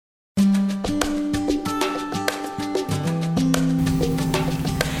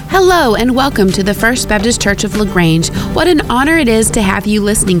Hello and welcome to the First Baptist Church of LaGrange. What an honor it is to have you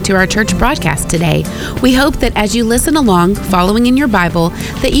listening to our church broadcast today. We hope that as you listen along, following in your Bible,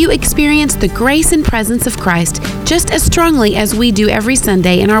 that you experience the grace and presence of Christ just as strongly as we do every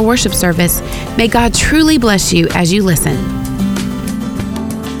Sunday in our worship service. May God truly bless you as you listen.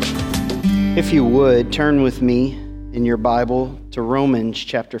 If you would, turn with me in your Bible to Romans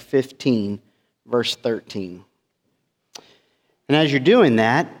chapter 15, verse 13. And as you're doing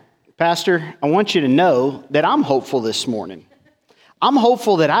that, Pastor, I want you to know that I'm hopeful this morning. I'm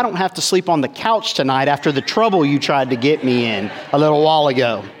hopeful that I don't have to sleep on the couch tonight after the trouble you tried to get me in a little while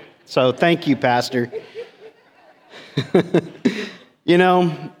ago. So thank you, Pastor. You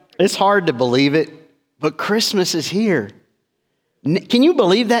know, it's hard to believe it, but Christmas is here. Can you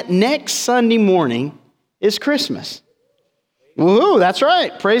believe that? Next Sunday morning is Christmas. Woohoo, that's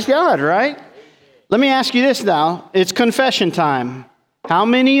right. Praise God, right? Let me ask you this now. It's confession time. How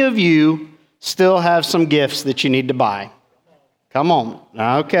many of you still have some gifts that you need to buy? Come on.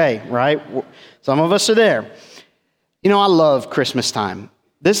 Okay, right? Some of us are there. You know, I love Christmas time.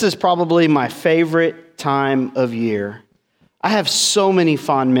 This is probably my favorite time of year. I have so many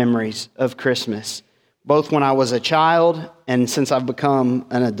fond memories of Christmas, both when I was a child and since I've become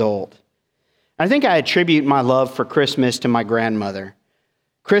an adult. I think I attribute my love for Christmas to my grandmother.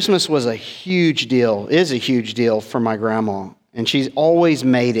 Christmas was a huge deal, is a huge deal for my grandma, and she's always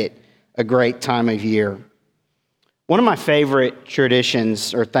made it a great time of year. One of my favorite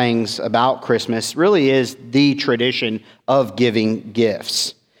traditions or things about Christmas really is the tradition of giving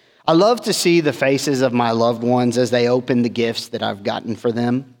gifts. I love to see the faces of my loved ones as they open the gifts that I've gotten for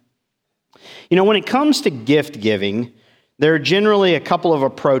them. You know, when it comes to gift giving, there are generally a couple of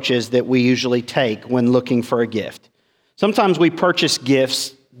approaches that we usually take when looking for a gift. Sometimes we purchase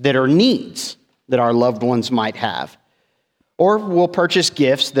gifts that are needs that our loved ones might have. Or we'll purchase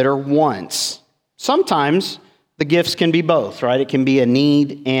gifts that are wants. Sometimes the gifts can be both, right? It can be a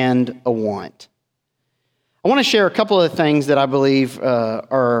need and a want. I want to share a couple of things that I believe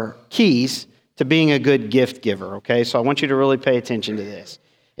are keys to being a good gift giver, okay? So I want you to really pay attention to this.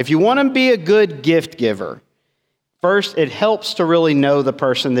 If you want to be a good gift giver, first, it helps to really know the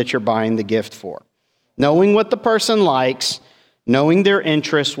person that you're buying the gift for. Knowing what the person likes, knowing their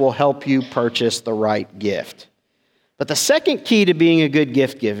interests will help you purchase the right gift. But the second key to being a good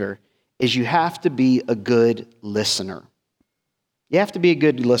gift giver is you have to be a good listener. You have to be a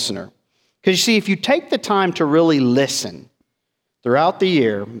good listener. Because you see, if you take the time to really listen throughout the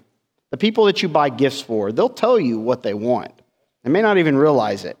year, the people that you buy gifts for, they'll tell you what they want. They may not even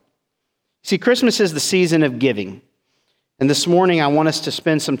realize it. See, Christmas is the season of giving. And this morning, I want us to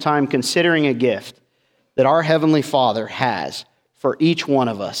spend some time considering a gift that our Heavenly Father has for each one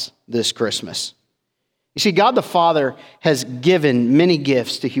of us this Christmas. You see, God the Father has given many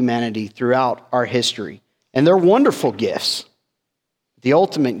gifts to humanity throughout our history, and they're wonderful gifts. The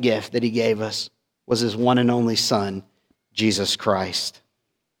ultimate gift that He gave us was His one and only Son, Jesus Christ.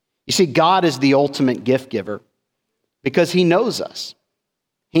 You see, God is the ultimate gift giver because He knows us.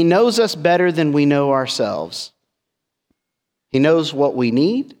 He knows us better than we know ourselves. He knows what we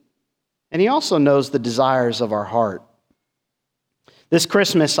need, and He also knows the desires of our heart. This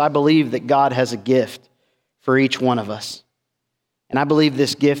Christmas, I believe that God has a gift for each one of us. And I believe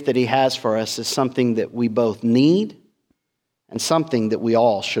this gift that He has for us is something that we both need and something that we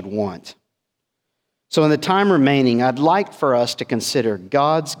all should want. So in the time remaining, I'd like for us to consider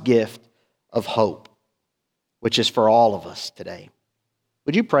God's gift of hope, which is for all of us today.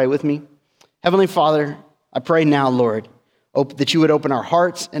 Would you pray with me? Heavenly Father, I pray now, Lord, that you would open our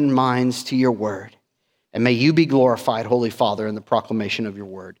hearts and minds to your word. And may you be glorified, Holy Father, in the proclamation of your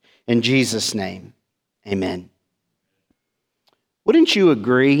word. In Jesus' name, amen. Wouldn't you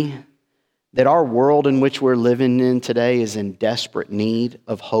agree that our world in which we're living in today is in desperate need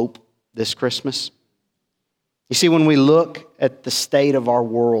of hope this Christmas? You see, when we look at the state of our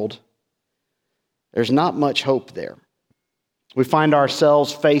world, there's not much hope there. We find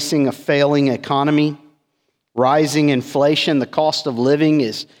ourselves facing a failing economy, rising inflation. The cost of living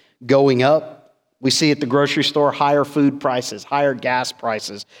is going up. We see at the grocery store higher food prices, higher gas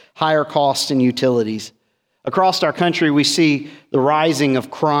prices, higher costs in utilities. Across our country, we see the rising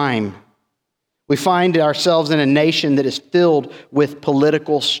of crime. We find ourselves in a nation that is filled with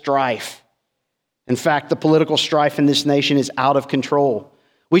political strife. In fact, the political strife in this nation is out of control.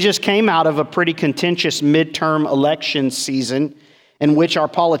 We just came out of a pretty contentious midterm election season in which our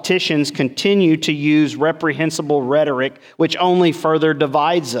politicians continue to use reprehensible rhetoric, which only further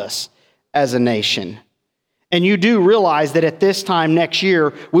divides us as a nation. And you do realize that at this time next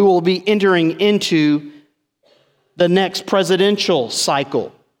year, we will be entering into the next presidential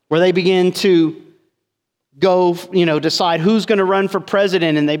cycle, where they begin to go, decide who's going to run for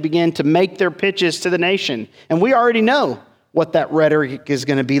president, and they begin to make their pitches to the nation. And we already know what that rhetoric is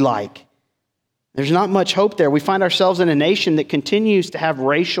going to be like. There's not much hope there. We find ourselves in a nation that continues to have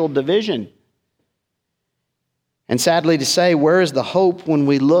racial division. And sadly to say, where is the hope when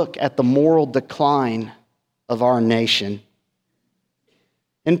we look at the moral decline of our nation?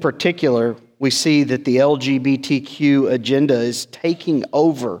 In particular, we see that the LGBTQ agenda is taking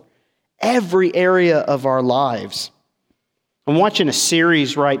over every area of our lives. I'm watching a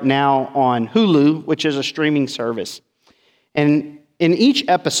series right now on Hulu, which is a streaming service. And in each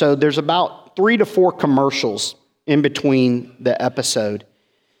episode, there's about 3 to 4 commercials in between the episode.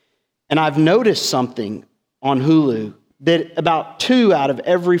 And I've noticed something on Hulu that about 2 out of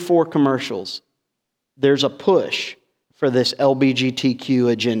every 4 commercials, there's a push for this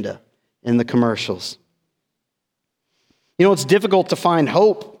LGBTQ agenda in the commercials. It's difficult to find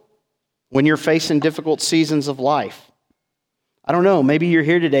hope when you're facing difficult seasons of life. I don't know, maybe you're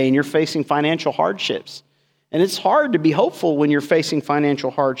here today and you're facing financial hardships. And it's hard to be hopeful when you're facing financial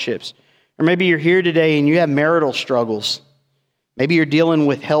hardships. Or maybe you're here today and you have marital struggles. Maybe you're dealing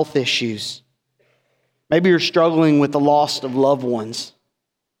with health issues. Maybe you're struggling with the loss of loved ones.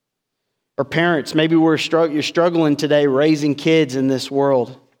 Or parents, maybe you're struggling today raising kids in this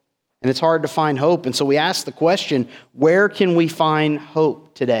world. And it's hard to find hope. And so we ask the question, where can we find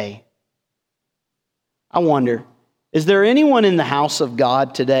hope today? I wonder, is there anyone in the house of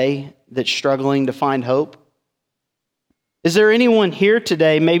God today that's struggling to find hope? Is there anyone here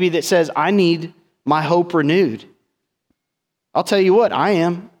today maybe that says, I need my hope renewed? I'll tell you what, I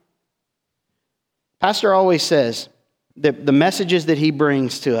am. Pastor always says that the messages that he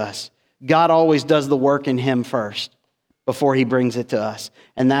brings to us, God always does the work in him first before he brings it to us.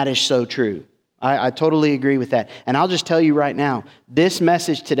 And that is so true. I totally agree with that. And I'll just tell you right now, this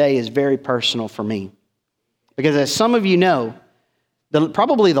message today is very personal for me. Because as some of you know,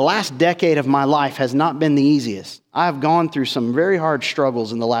 probably the last decade of my life has not been the easiest. I've gone through some very hard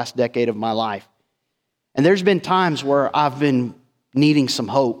struggles in the last decade of my life. And there's been times where I've been needing some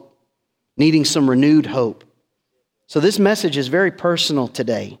hope, needing some renewed hope. So this message is very personal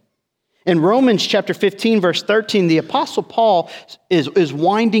today. In Romans chapter 15, verse 13, the Apostle Paul is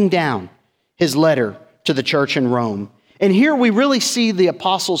winding down his letter to the church in Rome. And here we really see the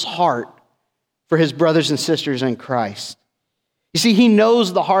apostle's heart for his brothers and sisters in Christ. You see, he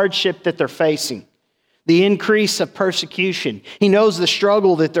knows the hardship that they're facing, the increase of persecution. He knows the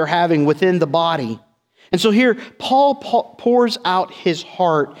struggle that they're having within the body. And so here, Paul pours out his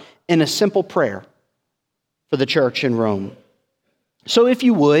heart in a simple prayer for the church in Rome. So if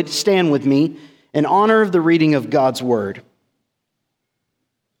you would, stand with me in honor of the reading of God's word.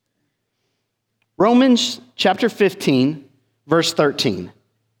 Romans chapter 15, verse 13.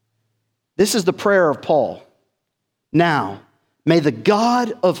 This is the prayer of Paul. Now, may the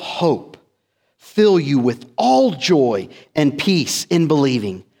God of hope fill you with all joy and peace in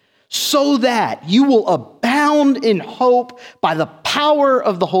believing, so that you will abound in hope by the power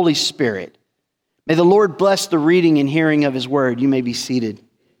of the Holy Spirit. May the Lord bless the reading and hearing of his word. You may be seated.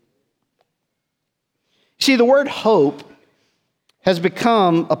 See, the word hope has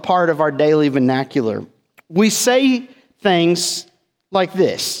become a part of our daily vernacular. We say things like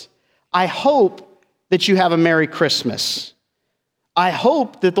this: I hope that you have a Merry Christmas. I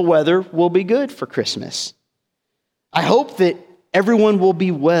hope that the weather will be good for Christmas. I hope that everyone will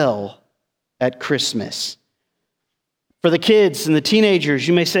be well at Christmas. For the kids and the teenagers,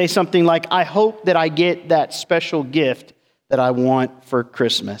 you may say something like, I hope that I get that special gift that I want for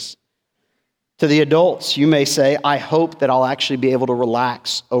Christmas. To the adults, you may say, I hope that I'll actually be able to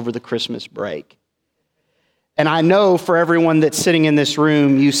relax over the Christmas break. And I know for everyone that's sitting in this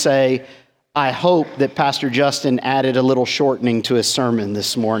room, you say, I hope that Pastor Justin added a little shortening to his sermon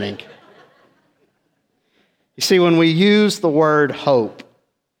this morning. You see, when we use the word hope,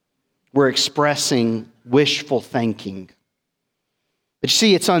 we're expressing wishful thinking. But you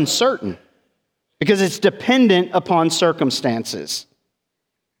see, it's uncertain because it's dependent upon circumstances.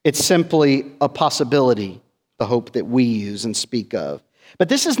 It's simply a possibility, the hope that we use and speak of. But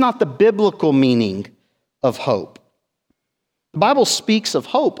this is not the biblical meaning of hope. The Bible speaks of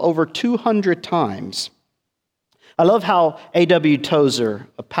hope over 200 times. I love how A.W. Tozer,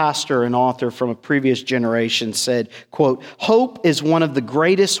 a pastor and author from a previous generation, said, quote, hope is one of the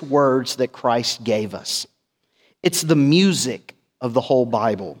greatest words that Christ gave us. It's the music of the whole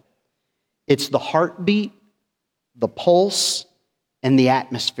Bible. It's the heartbeat, the pulse, and the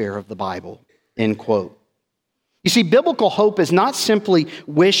atmosphere of the Bible, end quote. You see, biblical hope is not simply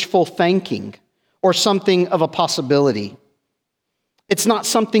wishful thinking or something of a possibility. It's not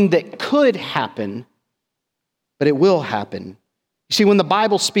something that could happen, but it will happen. You see, when the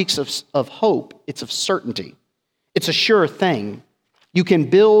Bible speaks of hope, it's of certainty. It's a sure thing. You can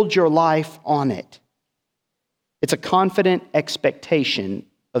build your life on it. It's a confident expectation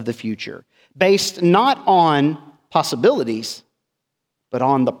of the future, based not on possibilities, but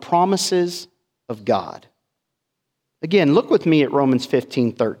on the promises of God. Again, look with me at Romans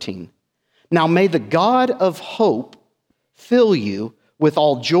 15:13. Now may the God of hope fill you with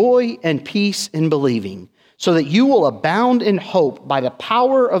all joy and peace in believing, so that you will abound in hope by the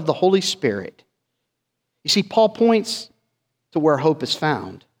power of the Holy Spirit. You see, Paul points to where hope is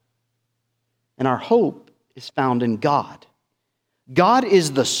found. And our hope is found in God. God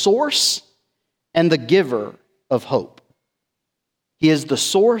is the source and the giver of hope. He is the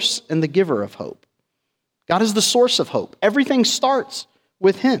source and the giver of hope. God is the source of hope. Everything starts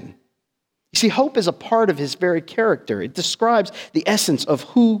with Him. You see, hope is a part of His very character. It describes the essence of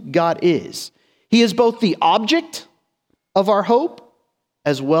who God is. He is both the object of our hope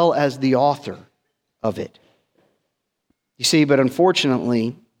as well as the author of it. You see, but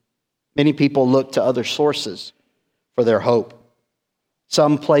unfortunately, many people look to other sources for their hope.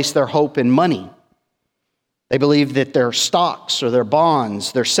 Some place their hope in money. They believe that their stocks or their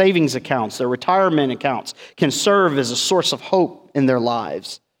bonds, their savings accounts, their retirement accounts can serve as a source of hope in their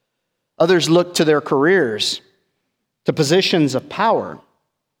lives. Others look to their careers, to positions of power.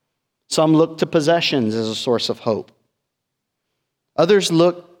 Some look to possessions as a source of hope. Others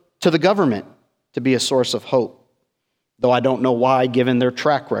look to the government to be a source of hope, though I don't know why, given their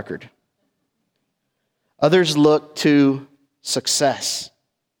track record. Others look to success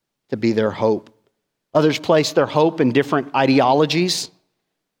to be their hope. Others place their hope in different ideologies.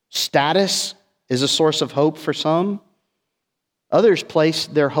 Status is a source of hope for some. Others place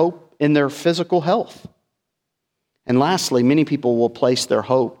their hope in their physical health. And lastly, many people will place their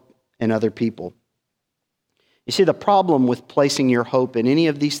hope in other people. You see, the problem with placing your hope in any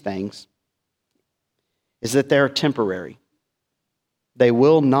of these things is that they're temporary. They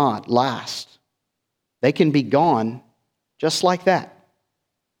will not last. They can be gone just like that.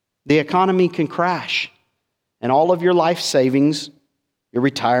 The economy can crash, and all of your life savings, your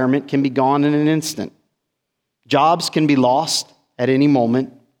retirement can be gone in an instant. Jobs can be lost at any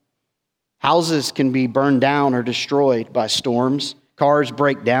moment. Houses can be burned down or destroyed by storms. Cars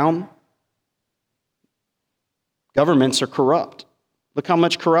break down. Governments are corrupt. Look how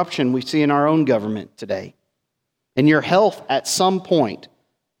much corruption we see in our own government today. And your health at some point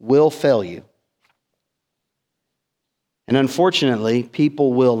will fail you. And unfortunately,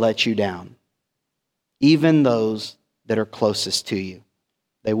 people will let you down. Even those that are closest to you.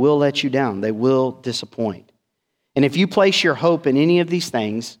 They will let you down. They will disappoint. And if you place your hope in any of these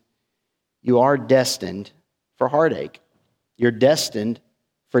things, you are destined for heartache. You're destined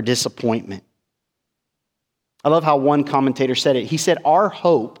for disappointment. I love how one commentator said it. He said, our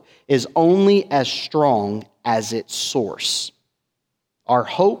hope is only as strong as its source. Our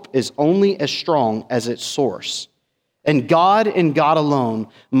hope is only as strong as its source. And God alone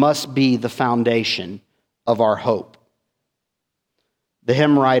must be the foundation of our hope. The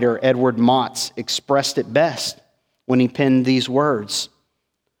hymn writer Edward Motz expressed it best when he penned these words.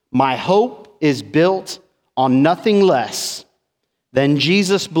 My hope is built on nothing less than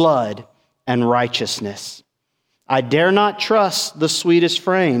Jesus' blood and righteousness. I dare not trust the sweetest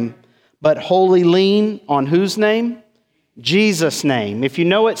frame, but wholly lean on whose name? Jesus' name. If you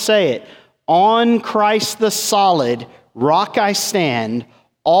know it, say it. On Christ the solid rock I stand.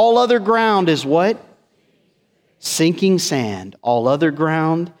 All other ground is what? Sinking sand. All other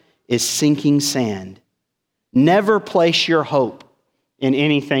ground is sinking sand. Never place your hope in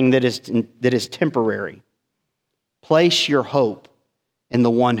anything that is temporary. Place your hope in the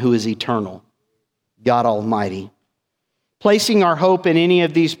one who is eternal, God Almighty. Placing our hope in any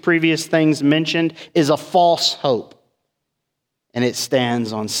of these previous things mentioned is a false hope, and it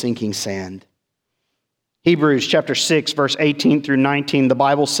stands on sinking sand. Hebrews chapter 6, verse 18 through 19, the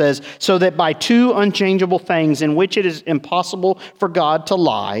Bible says, so that by two unchangeable things in which it is impossible for God to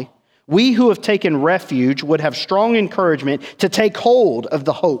lie, we who have taken refuge would have strong encouragement to take hold of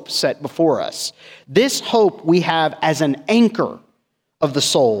the hope set before us. This hope we have as an anchor of the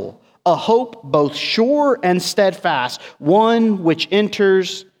soul, a hope both sure and steadfast, one which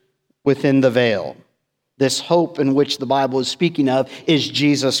enters within the veil. This hope in which the Bible is speaking of is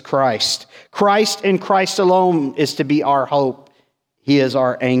Jesus Christ. Christ and Christ alone is to be our hope. He is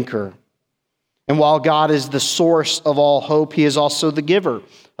our anchor. And while God is the source of all hope, He is also the giver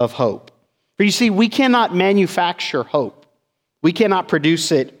of hope. For you see, we cannot manufacture hope. We cannot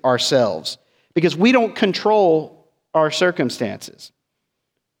produce it ourselves because we don't control our circumstances.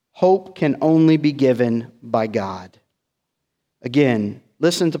 hope can only be given by God. Again,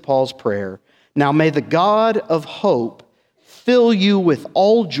 listen to Paul's prayer. Now may the God of hope fill you with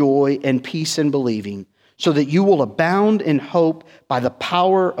all joy and peace in believing, so that you will abound in hope by the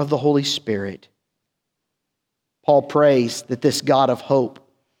power of the Holy Spirit. Paul prays that this God of hope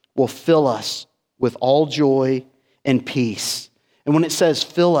will fill us with all joy and peace. And when it says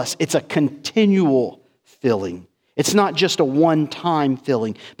fill us, it's a continual filling. It's not just a one-time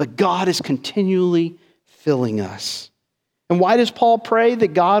filling, but God is continually filling us. And why does Paul pray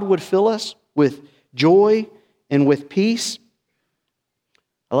that God would fill us with joy and with peace?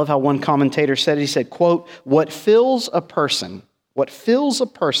 I love how one commentator said, he said, quote, what fills a person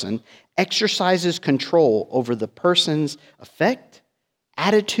exercises control over the person's affect,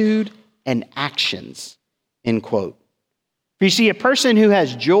 attitude, and actions, end quote. You see, a person who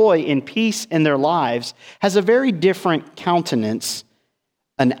has joy and peace in their lives has a very different countenance,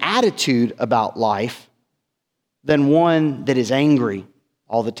 an attitude about life, than one that is angry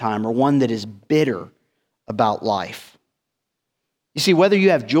all the time or one that is bitter about life. You see, whether you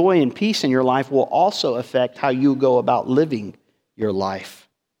have joy and peace in your life will also affect how you go about living your life.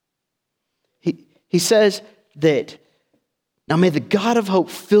 He says that, now may the God of hope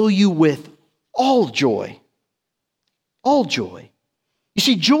fill you with all joy. All joy. You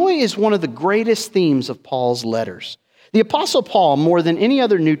see, joy is one of the greatest themes of Paul's letters. The Apostle Paul, more than any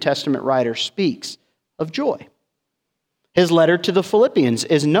other New Testament writer, speaks of joy. His letter to the Philippians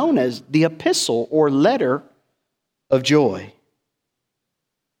is known as the epistle or letter of joy.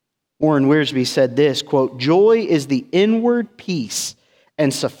 Warren Wiersbe said this, quote, joy is the inward peace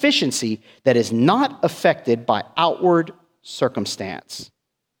and sufficiency that is not affected by outward circumstance.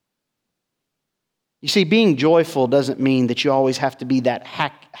 You see, being joyful doesn't mean that you always have to be that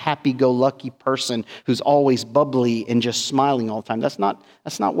happy-go-lucky person who's always bubbly and just smiling all the time. That's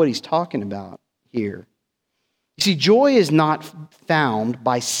not what he's talking about here. You see, joy is not found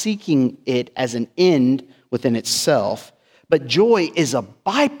by seeking it as an end within itself, but joy is a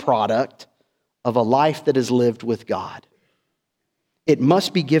byproduct of a life that is lived with God. It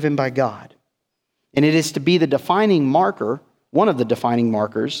must be given by God. And it is to be the defining marker, one of the defining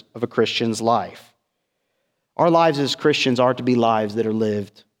markers of a Christian's life. Our lives as Christians are to be lives that are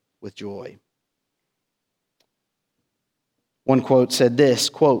lived with joy. One quote said this,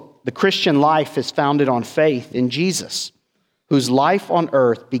 quote, the Christian life is founded on faith in Jesus, whose life on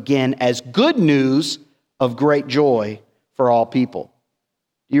earth began as good news of great joy for all people.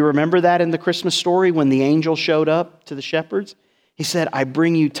 Do you remember that in the Christmas story when the angel showed up to the shepherds? He said, I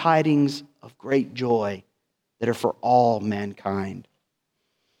bring you tidings of great joy that are for all mankind.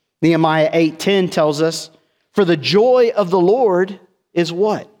 Nehemiah 8:10 tells us, for the joy of the Lord is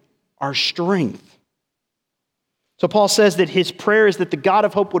what? Our strength. So Paul says that his prayer is that the God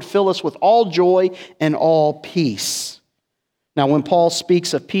of hope would fill us with all joy and all peace. Now, when Paul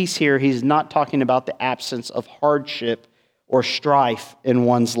speaks of peace here, he's not talking about the absence of hardship or strife in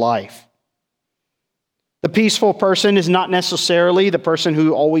one's life. The peaceful person is not necessarily the person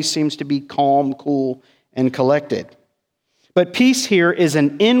who always seems to be calm, cool, and collected. But peace here is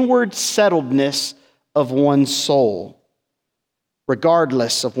an inward settledness of one's soul,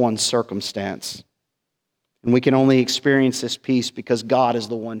 regardless of one's circumstance. And we can only experience this peace because God is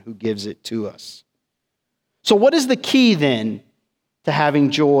the one who gives it to us. So what is the key then to having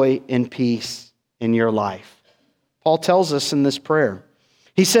joy and peace in your life? Paul tells us in this prayer.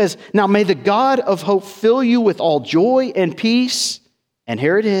 He says, now may the God of hope fill you with all joy and peace. And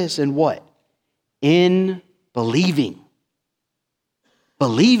here it is, in what? In believing.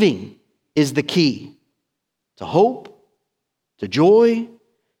 Believing is the key to hope, to joy,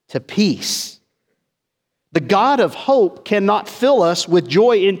 to peace. The God of hope cannot fill us with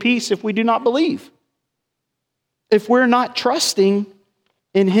joy and peace if we do not believe, if we're not trusting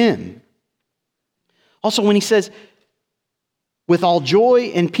in Him. Also, when he says, with all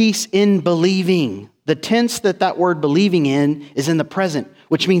joy and peace in believing, the tense that word believing in is in the present,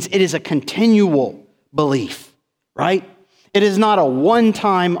 which means it is a continual belief, right? It is not a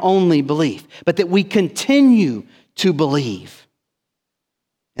one-time only belief, but that we continue to believe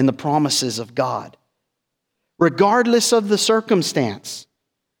in the promises of God, regardless of the circumstance.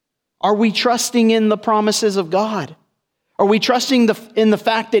 Are we trusting in the promises of God? Are we trusting in the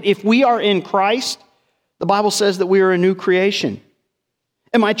fact that if we are in Christ, the Bible says that we are a new creation?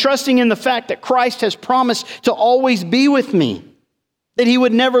 Am I trusting in the fact that Christ has promised to always be with me, that He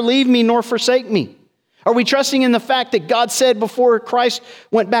would never leave me nor forsake me? Are we trusting in the fact that God said before Christ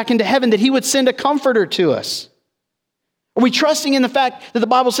went back into heaven that He would send a comforter to us? Are we trusting in the fact that the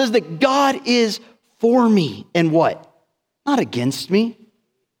Bible says that God is for me and what? Not against me.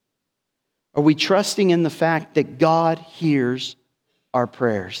 Are we trusting in the fact that God hears our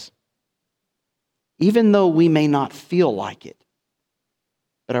prayers? Even though we may not feel like it.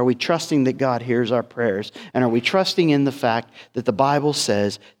 But are we trusting that God hears our prayers? And are we trusting in the fact that the Bible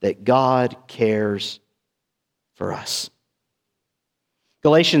says that God cares for us?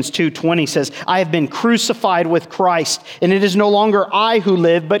 Galatians 2:20 says, I have been crucified with Christ, and it is no longer I who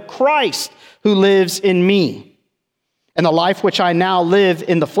live, but Christ who lives in me. And the life which I now live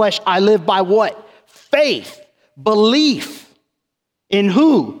in the flesh, I live by what? Faith, belief in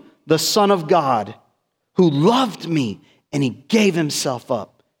who? The Son of God, who loved me, and he gave himself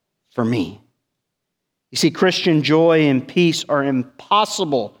up for me. You see, Christian joy and peace are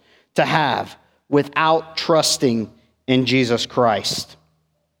impossible to have without trusting in Jesus Christ.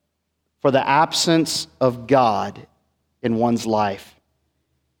 For the absence of God in one's life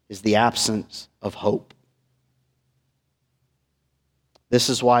is the absence of hope. This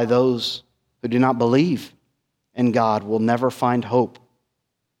is why those who do not believe in God will never find hope.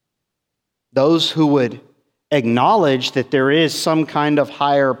 Those who would acknowledge that there is some kind of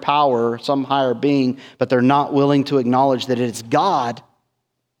higher power, some higher being, but they're not willing to acknowledge that it's God,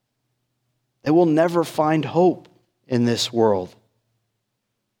 they will never find hope in this world.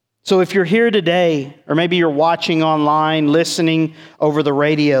 So if you're here today, or maybe you're watching online, listening over the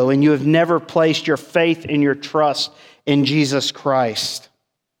radio, and you have never placed your faith and your trust in Jesus Christ,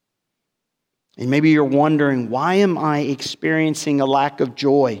 and maybe you're wondering, why am I experiencing a lack of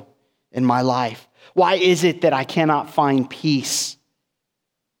joy in my life? Why is it that I cannot find peace?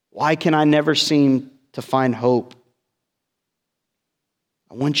 Why can I never seem to find hope?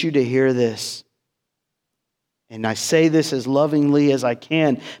 I want you to hear this. And I say this as lovingly as I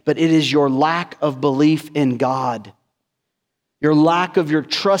can, but it is your lack of belief in God, your lack of your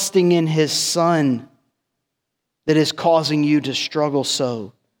trusting in his Son that is causing you to struggle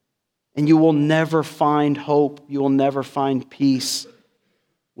so. And you will never find hope. You will never find peace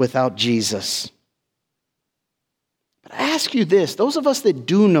without Jesus. But I ask you this, those of us that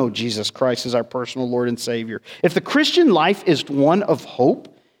do know Jesus Christ as our personal Lord and Savior, if the Christian life is one of hope,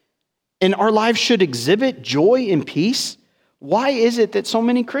 and our lives should exhibit joy and peace, why is it that so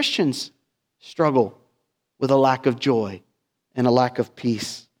many Christians struggle with a lack of joy and a lack of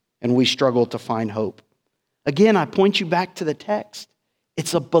peace, and we struggle to find hope? Again, I point you back to the text.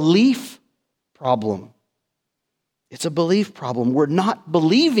 It's a belief problem. It's a belief problem. We're not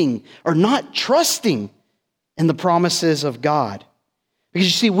believing or not trusting in the promises of God. Because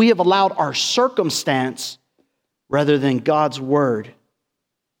you see, we have allowed our circumstance rather than God's word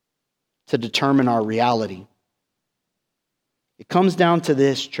to determine our reality. It comes down to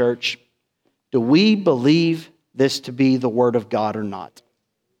this, church. Do we believe this to be the word of God or not?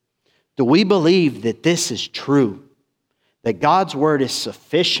 Do we believe that this is true? That God's word is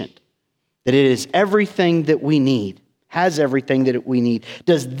sufficient? That it is everything that we need? Has everything that we need?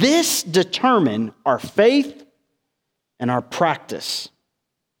 Does this determine our faith and our practice?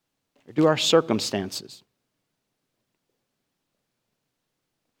 Or do our circumstances?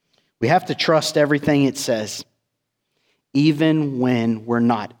 We have to trust everything it says, even when we're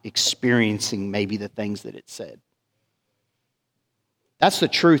not experiencing maybe the things that it said. That's the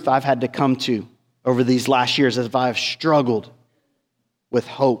truth I've had to come to over these last years as I've struggled with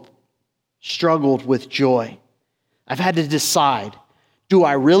hope, struggled with joy. I've had to decide, do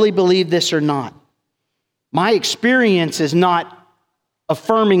I really believe this or not? My experience is not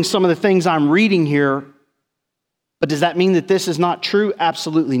affirming some of the things I'm reading here. But does that mean that this is not true?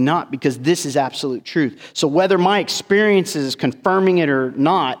 Absolutely not, because this is absolute truth. So whether my experience is confirming it or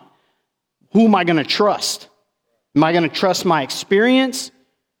not, who am I going to trust? Am I going to trust my experience,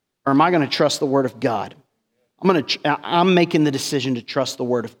 or am I going to trust the Word of God? I'm making the decision to trust the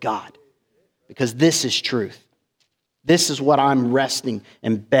Word of God, because this is truth. This is what I'm resting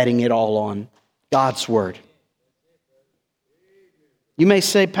and betting it all on, God's Word. You may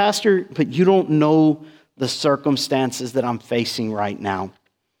say, Pastor, but you don't know the circumstances that I'm facing right now.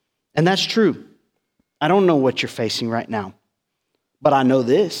 And that's true. I don't know what you're facing right now. But I know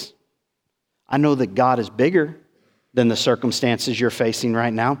this. I know that God is bigger than the circumstances you're facing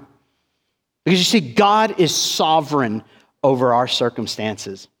right now. Because you see, God is sovereign over our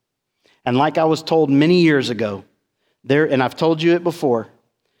circumstances. And like I was told many years ago, and I've told you it before,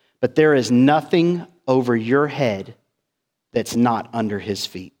 but there is nothing over your head that's not under his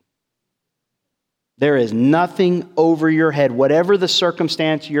feet. There is nothing over your head, whatever the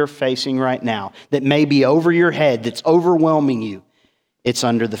circumstance you're facing right now, that may be over your head, that's overwhelming you, it's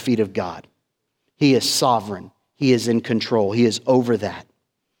under the feet of God. He is sovereign. He is in control. He is over that.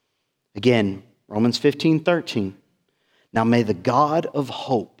 Again, Romans 15:13. Now may the God of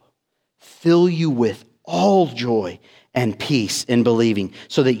hope fill you with all joy and peace in believing,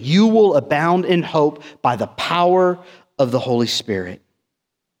 so that you will abound in hope by the power of the Holy Spirit.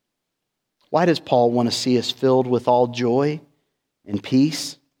 Why does Paul want to see us filled with all joy and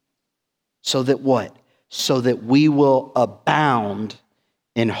peace? So that what? So that we will abound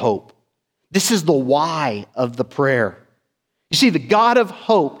in hope. This is the why of the prayer. You see, the God of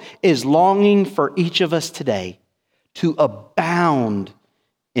hope is longing for each of us today to abound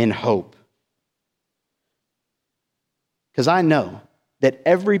in hope. Because I know that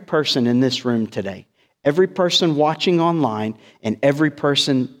every person in this room today, every person watching online, and every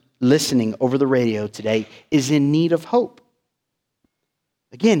person listening over the radio today is in need of hope.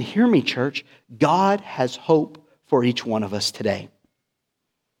 Again, hear me, church. God has hope for each one of us today.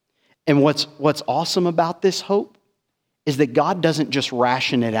 And what's awesome about this hope is that God doesn't just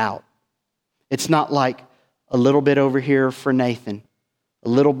ration it out. It's not like a little bit over here for Nathan, get a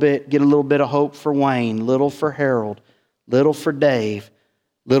little bit of hope for Wayne, little for Harold, little for Dave,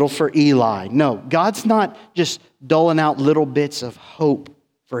 little for Eli. No, God's not just doling out little bits of hope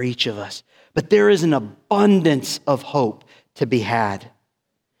for each of us, but there is an abundance of hope to be had.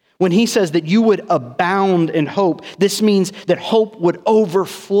 When he says that you would abound in hope, this means that hope would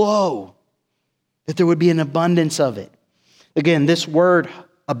overflow, that there would be an abundance of it. Again, this word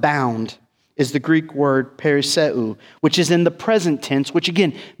abound is the Greek word periseu, which is in the present tense, which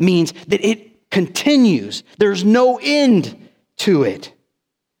again means that it continues. There's no end to it.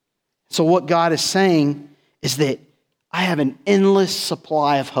 So what God is saying is that I have an endless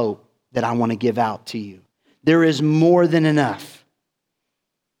supply of hope that I want to give out to you. There is more than enough.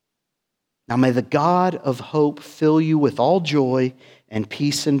 Now may the God of hope fill you with all joy and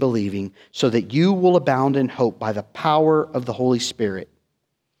peace in believing, so that you will abound in hope by the power of the Holy Spirit.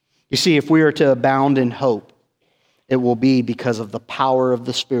 You see, if we are to abound in hope, it will be because of the power of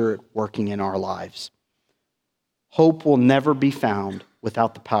the Spirit working in our lives. Hope will never be found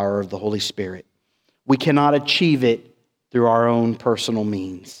without the power of the Holy Spirit. We cannot achieve it through our own personal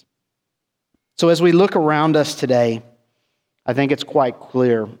means. So as we look around us today, I think it's quite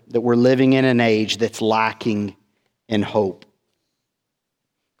clear that we're living in an age that's lacking in hope.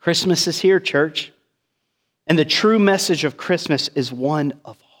 Christmas is here, church. And the true message of Christmas is one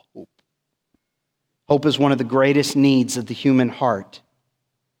of hope. Hope is one of the greatest needs of the human heart.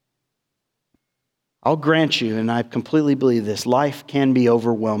 I'll grant you, and I completely believe this, life can be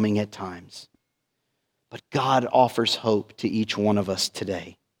overwhelming at times. But God offers hope to each one of us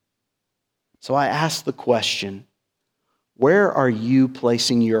today. So I ask the question, where are you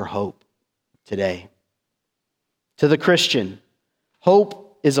placing your hope today? To the Christian,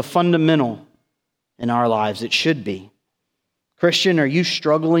 hope is a fundamental in our lives. It should be. Christian, are you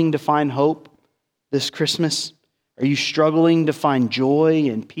struggling to find hope this Christmas? Are you struggling to find joy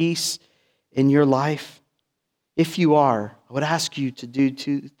and peace in your life? If you are, I would ask you to do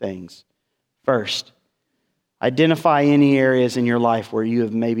two things. First, identify any areas in your life where you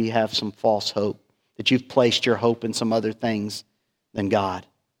maybe have some false hope, that you've placed your hope in some other things than God.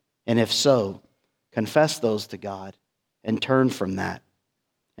 And if so, confess those to God and turn from that.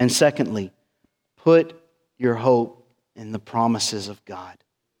 And secondly, put your hope in the promises of God,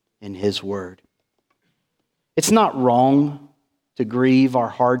 in His Word. It's not wrong to grieve our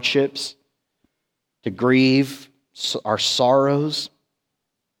hardships, to grieve our sorrows.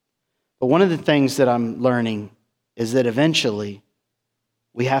 But one of the things that I'm learning is that eventually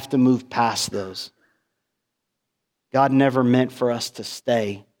we have to move past those. God never meant for us to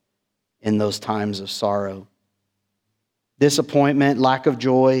stay in those times of sorrow. Disappointment, lack of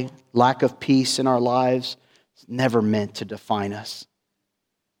joy, lack of peace in our lives is never meant to define us.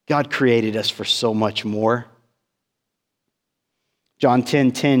 God created us for so much more. John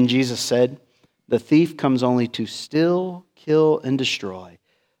 10:10, Jesus said, "The thief comes only to steal, kill, and destroy."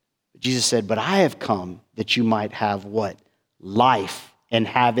 Jesus said, "But I have come that you might have" what? Life, and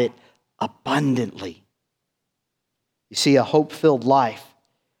have it abundantly. You see, a hope-filled life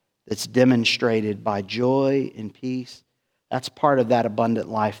that's demonstrated by joy and peace, that's part of that abundant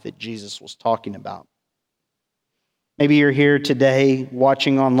life that Jesus was talking about. Maybe you're here today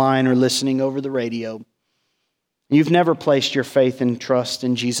watching online or listening over the radio. You've never placed your faith and trust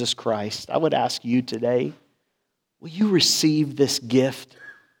in Jesus Christ. I would ask you today, will you receive this gift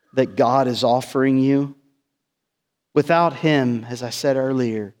that God is offering you? Without Him, as I said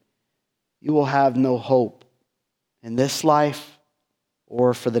earlier, you will have no hope in this life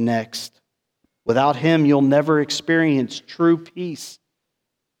or for the next. Without Him, you'll never experience true peace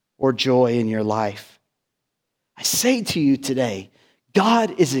or joy in your life. I say to you today,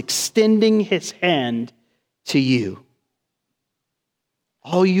 God is extending His hand to you.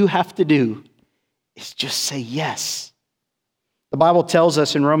 All you have to do is just say yes. The Bible tells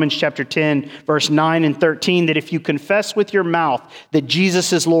us in Romans chapter 10, verse 9 and 13, that if you confess with your mouth that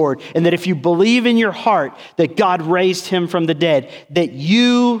Jesus is Lord, and that if you believe in your heart that God raised him from the dead, that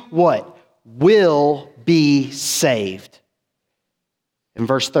you, what? Will be saved. And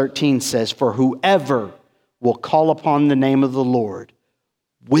verse 13 says, for whoever will call upon the name of the Lord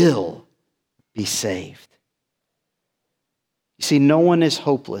will be saved. You see, no one is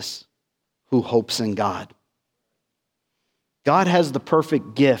hopeless who hopes in God. God has the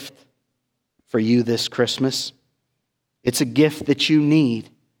perfect gift for you this Christmas. It's a gift that you need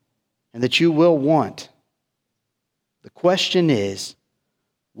and that you will want. The question is,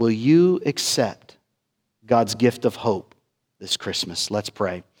 will you accept God's gift of hope this Christmas? Let's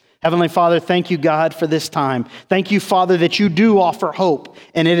pray. Heavenly Father, thank you, God, for this time. Thank you, Father, that you do offer hope,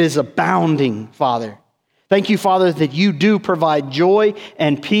 and it is abounding, Father. Thank you, Father, that you do provide joy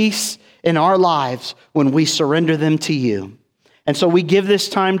and peace in our lives when we surrender them to you. And so we give this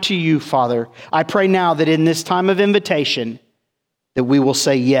time to you, Father. I pray now that in this time of invitation, that we will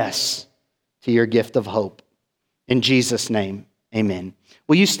say yes to your gift of hope. In Jesus' name, amen.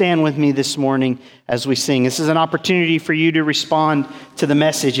 Will you stand with me this morning as we sing? This is an opportunity for you to respond to the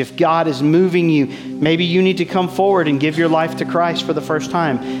message. If God is moving you, maybe you need to come forward and give your life to Christ for the first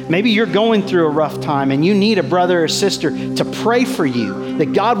time. Maybe you're going through a rough time and you need a brother or sister to pray for you,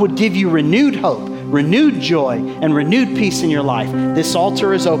 that God would give you renewed hope, renewed joy, and renewed peace in your life. This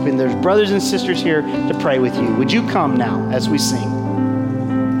altar is open. There's brothers and sisters here to pray with you. Would you come now as we sing?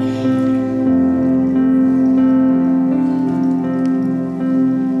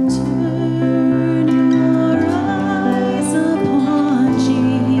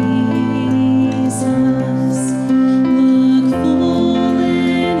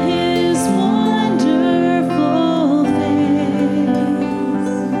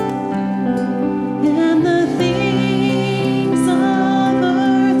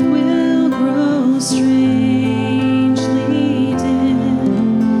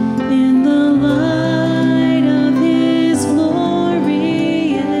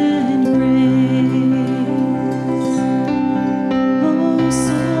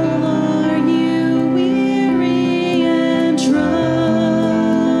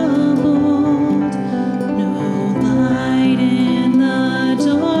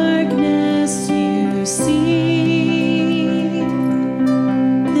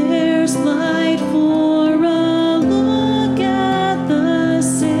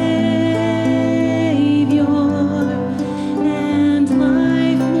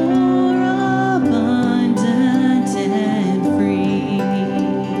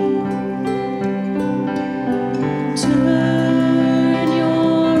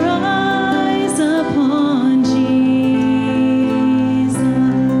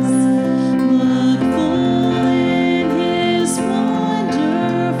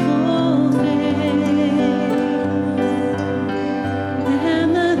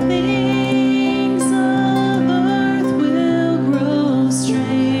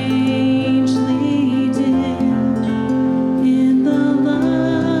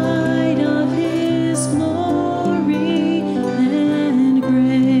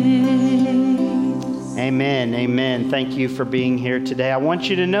 Thank you for being here today. I want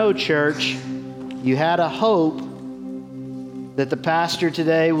you to know, church, you had a hope that the pastor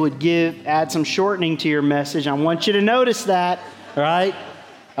today would add some shortening to your message. I want you to notice that, all right?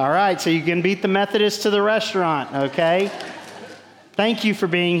 All right, so you can beat the Methodists to the restaurant, okay? Thank you for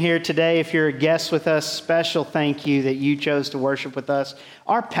being here today. If you're a guest with us, special thank you that you chose to worship with us.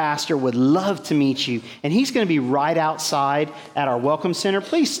 Our pastor would love to meet you, and he's going to be right outside at our Welcome Center.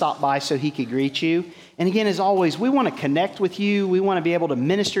 Please stop by so he could greet you. And again, as always, we want to connect with you. We want to be able to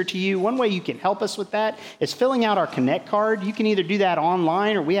minister to you. One way you can help us with that is filling out our Connect card. You can either do that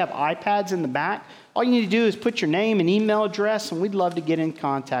online or we have iPads in the back. All you need to do is put your name and email address, and we'd love to get in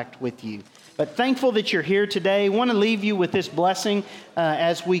contact with you. But thankful that you're here today. Want to leave you with this blessing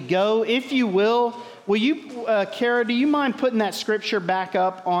as we go. If you will you, Kara, do you mind putting that scripture back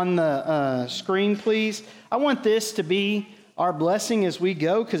up on the screen, please? I want this to be our blessing as we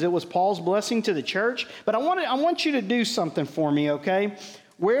go because it was Paul's blessing to the church. But I want you to do something for me, okay?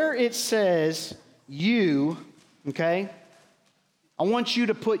 Where it says you, okay, I want you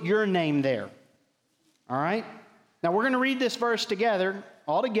to put your name there, all right? Now, we're going to read this verse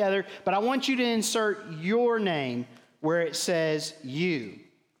all together, but I want you to insert your name where it says you,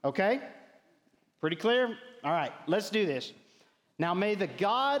 okay? Pretty clear? All right, let's do this. Now, may the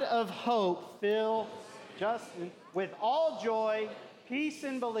God of hope fill Justin with all joy, peace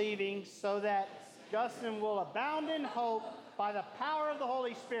in believing, so that Justin will abound in hope by the power of the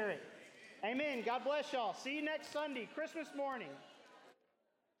Holy Spirit. Amen. God bless y'all. See you next Sunday, Christmas morning.